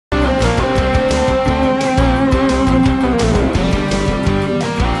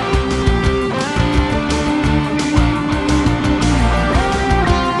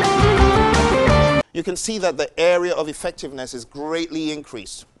can see that the area of effectiveness is greatly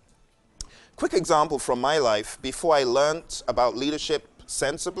increased. Quick example from my life, before I learned about leadership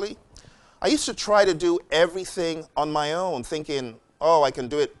sensibly, I used to try to do everything on my own, thinking, oh, I can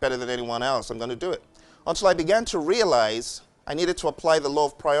do it better than anyone else, I'm going to do it. Until I began to realize I needed to apply the law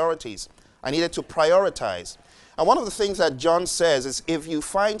of priorities. I needed to prioritize. And one of the things that John says is, if you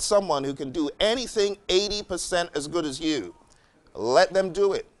find someone who can do anything 80% as good as you, let them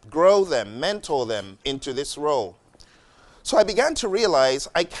do it. Grow them, mentor them into this role. So I began to realize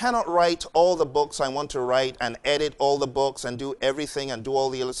I cannot write all the books I want to write and edit all the books and do everything and do all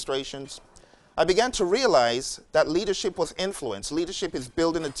the illustrations. I began to realize that leadership was influence. Leadership is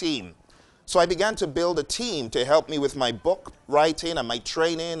building a team. So I began to build a team to help me with my book writing and my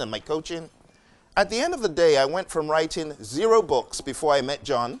training and my coaching. At the end of the day, I went from writing 0 books before I met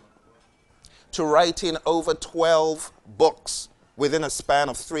John to writing over 12 books within a span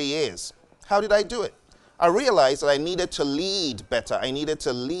of 3 years. How did I do it? I realized that I needed to lead better. I needed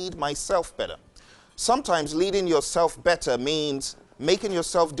to lead myself better. Sometimes leading yourself better means making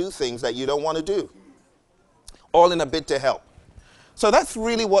yourself do things that you don't want to do, all in a bid to help. So that's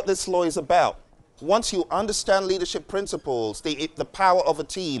really what this law is about. Once you understand leadership principles, the power of a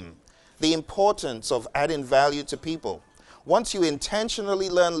team, the importance of adding value to people, once you intentionally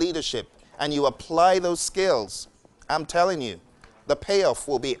learn leadership and you apply those skills, I'm telling you, the payoff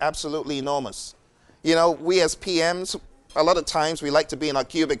will be absolutely enormous. You know, we as PMs, a lot of times we like to be in our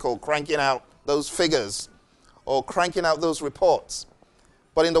cubicle cranking out those figures or cranking out those reports.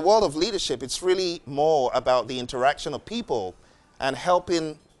 But in the world of leadership, it's really more about the interaction of people and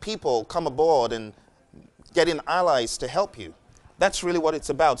helping people come aboard and getting allies to help you. That's really what it's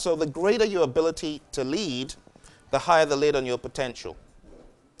about. So the greater your ability to lead, the higher the lid on your potential.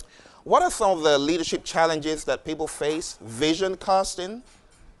 What are some of the leadership challenges that people face? Vision casting.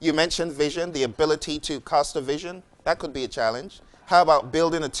 You mentioned vision, the ability to cast a vision. That could be a challenge. How about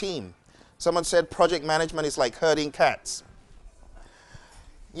building a team? Someone said project management is like herding cats.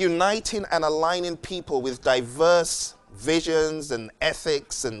 Uniting and aligning people with diverse visions and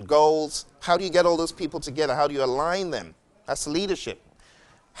ethics and goals. How do you get all those people together? How do you align them? That's leadership.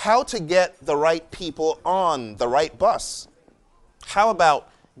 How to get the right people on the right bus. How about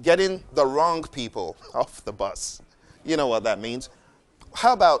getting the wrong people off the bus? You know what that means.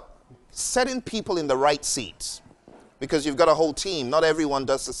 How about setting people in the right seats? Because you've got a whole team. Not everyone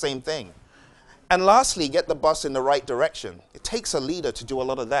does the same thing. And lastly, get the bus in the right direction. It takes a leader to do a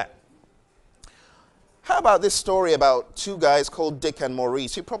lot of that. How about this story about 2 guys called Dick and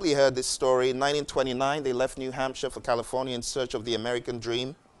Maurice? You probably heard this story. In 1929, they left New Hampshire for California in search of the American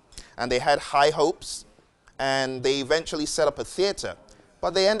dream. And they had high hopes. And they eventually set up a theater.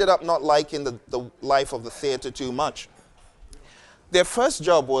 But they ended up not liking the life of the theater too much. Their first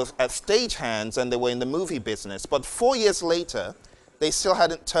job was as stagehands, and they were in the movie business. But 4 years later, they still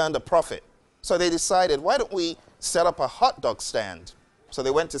hadn't turned a profit. So they decided, why don't we set up a hot dog stand? So they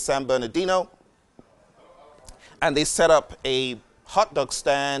went to San Bernardino, and they set up a hot dog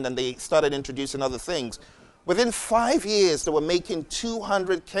stand, and they started introducing other things. Within 5 years, they were making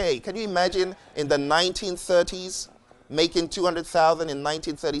 $200K. Can you imagine in the 1930s, making $200,000 in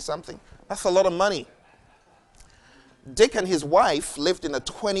 1930-something? That's a lot of money. Dick and his wife lived in a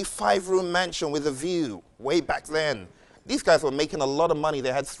 25-room mansion with a view way back then. These guys were making a lot of money.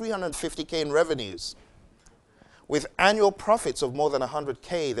 They had $350K in revenues. With annual profits of more than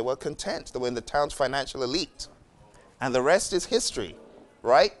 $100K, they were content. They were in the town's financial elite. And the rest is history,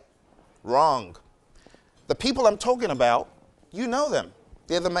 right? Wrong. The people I'm talking about, you know them.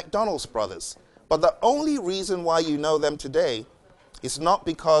 They're the McDonald's brothers. But the only reason why you know them today is not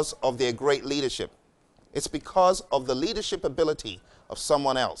because of their great leadership. It's because of the leadership ability of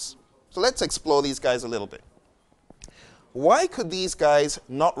someone else. So let's explore these guys a little bit. Why could these guys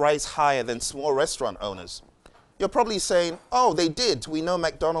not rise higher than small restaurant owners? You're probably saying, oh, they did. We know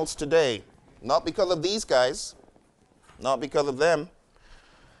McDonald's today. Not because of these guys. Not because of them.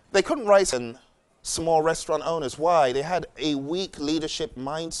 They couldn't rise than small restaurant owners. Why? They had a weak leadership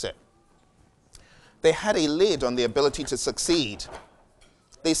mindset. They had a lid on the ability to succeed.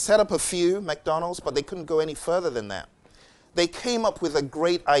 They set up a few McDonald's, but they couldn't go any further than that. They came up with a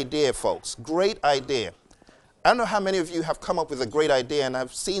great idea, folks. Great idea. I don't know how many of you have come up with a great idea and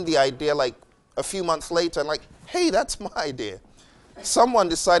have seen the idea like a few months later and like, hey, that's my idea. Someone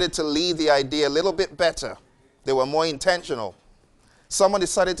decided to lead the idea a little bit better. They were more intentional. Someone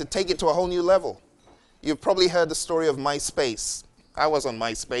decided to take it to a whole new level. You've probably heard the story of MySpace. I was on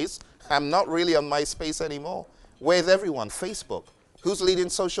MySpace. I'm not really on MySpace anymore. Where's everyone? Facebook. Who's leading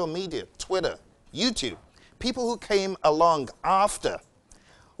social media? Twitter, YouTube. People who came along after.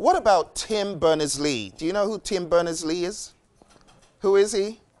 What about Tim Berners-Lee? Do you know who Tim Berners-Lee is? Who is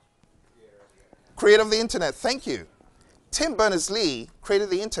he? Creator of the internet. Thank you. Tim Berners-Lee created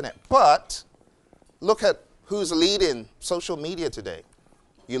the internet, but look at who's leading social media today.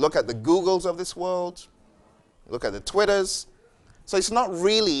 You look at the Googles of this world, look at the Twitters. So it's not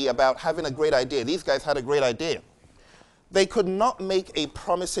really about having a great idea. These guys had a great idea. They could not make a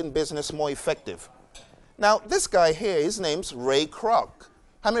promising business more effective. Now, this guy here, his name's Ray Kroc.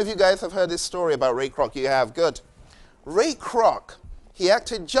 How many of you guys have heard this story about Ray Kroc? You have, good. Ray Kroc, he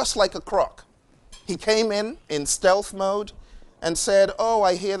acted just like a croc. He came in stealth mode and said, oh,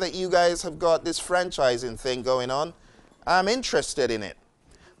 I hear that you guys have got this franchising thing going on. I'm interested in it.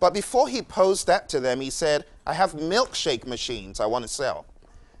 But before he posed that to them, he said, I have milkshake machines I want to sell.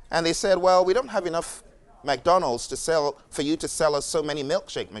 And they said, well, we don't have enough McDonald's to sell for you to sell us so many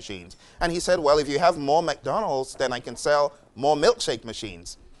milkshake machines. And he said, well, if you have more McDonald's, then I can sell more milkshake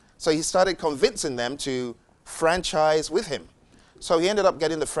machines. So he started convincing them to franchise with him. So he ended up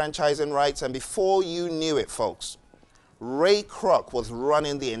getting the franchising rights, and before you knew it, folks, Ray Kroc was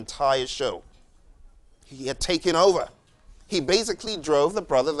running the entire show. He had taken over. He basically drove the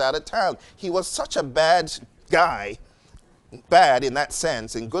brothers out of town. He was such a bad guy, bad in that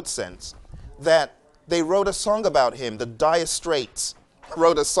sense, in good sense, that they wrote a song about him. The Dire Straits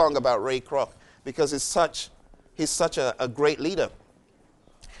wrote a song about Ray Kroc because he's such a great leader.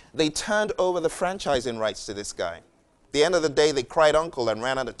 They turned over the franchising rights to this guy. At the end of the day, they cried uncle and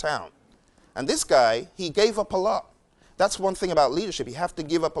ran out of town. And this guy, he gave up a lot. That's one thing about leadership. You have to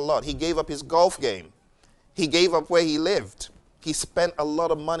give up a lot. He gave up his golf game. He gave up where he lived. He spent a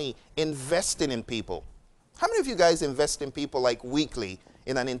lot of money investing in people. How many of you guys invest in people like weekly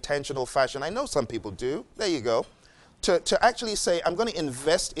in an intentional fashion? I know some people do. There you go. To actually say, I'm going to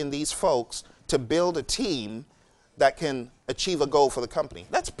invest in these folks to build a team that can achieve a goal for the company.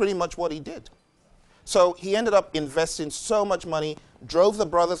 That's pretty much what he did. So he ended up investing so much money, drove the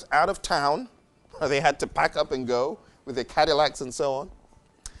brothers out of town. They had to pack up and go with their Cadillacs and so on.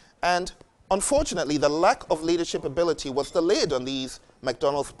 And unfortunately, the lack of leadership ability was the lid on these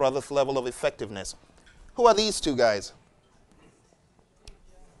McDonald's brothers' level of effectiveness. Who are these two guys?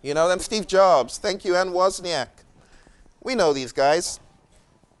 You know them? Steve Jobs. Thank you, and Wozniak. We know these guys.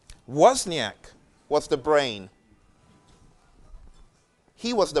 Wozniak was the brain.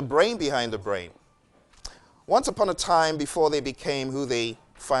 He was the brain behind the brain. Once upon a time, before they became who they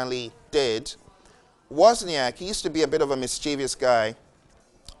finally did, Wozniak, he used to be a bit of a mischievous guy,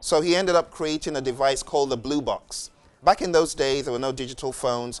 so he ended up creating a device called the blue box. Back in those days, there were no digital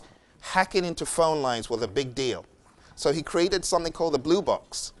phones. Hacking into phone lines was a big deal. So he created something called the blue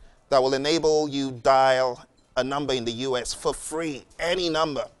box that will enable you dial a number in the US for free, any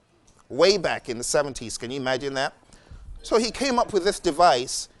number, way back in the 70s. Can you imagine that? So he came up with this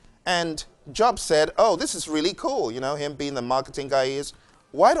device, and Jobs said, oh, this is really cool, you know, him being the marketing guy he is.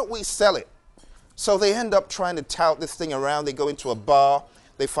 Why don't we sell it? So they end up trying to tout this thing around. They go into a bar,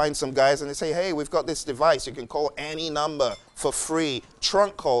 they find some guys, and they say, hey, we've got this device. You can call any number for free,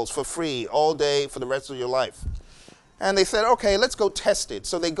 trunk calls for free, all day for the rest of your life. And they said, okay, let's go test it.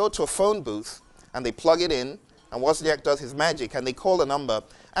 So they go to a phone booth, and they plug it in, and Wozniak does his magic, and they call a number.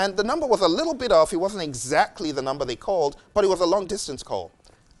 And the number was a little bit off. It wasn't exactly the number they called, but it was a long-distance call.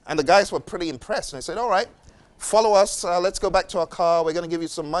 And the guys were pretty impressed, and they said, all right, follow us. Let's go back to our car. We're going to give you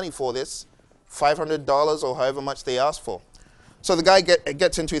some money for this, $500 or however much they asked for. So the guy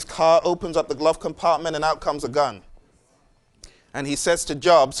gets into his car, opens up the glove compartment, and out comes a gun. And he says to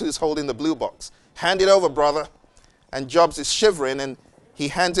Jobs, who's holding the blue box, hand it over, brother. And Jobs is shivering, and he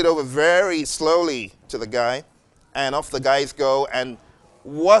hands it over very slowly to the guy, and off the guys go, and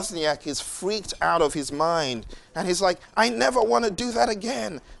Wozniak is freaked out of his mind, and he's like, I never want to do that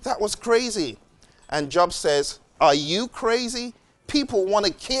again. That was crazy. And Jobs says, are you crazy? People want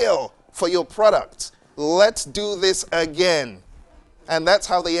to kill for your products. Let's do this again. And that's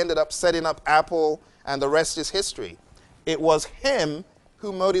how they ended up setting up Apple, and the rest is history. It was him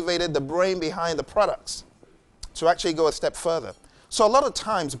who motivated the brain behind the products to actually go a step further. So a lot of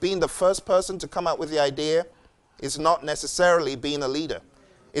times, being the first person to come up with the idea is not necessarily being a leader.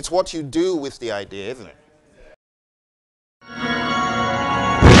 It's what you do with the idea, isn't it?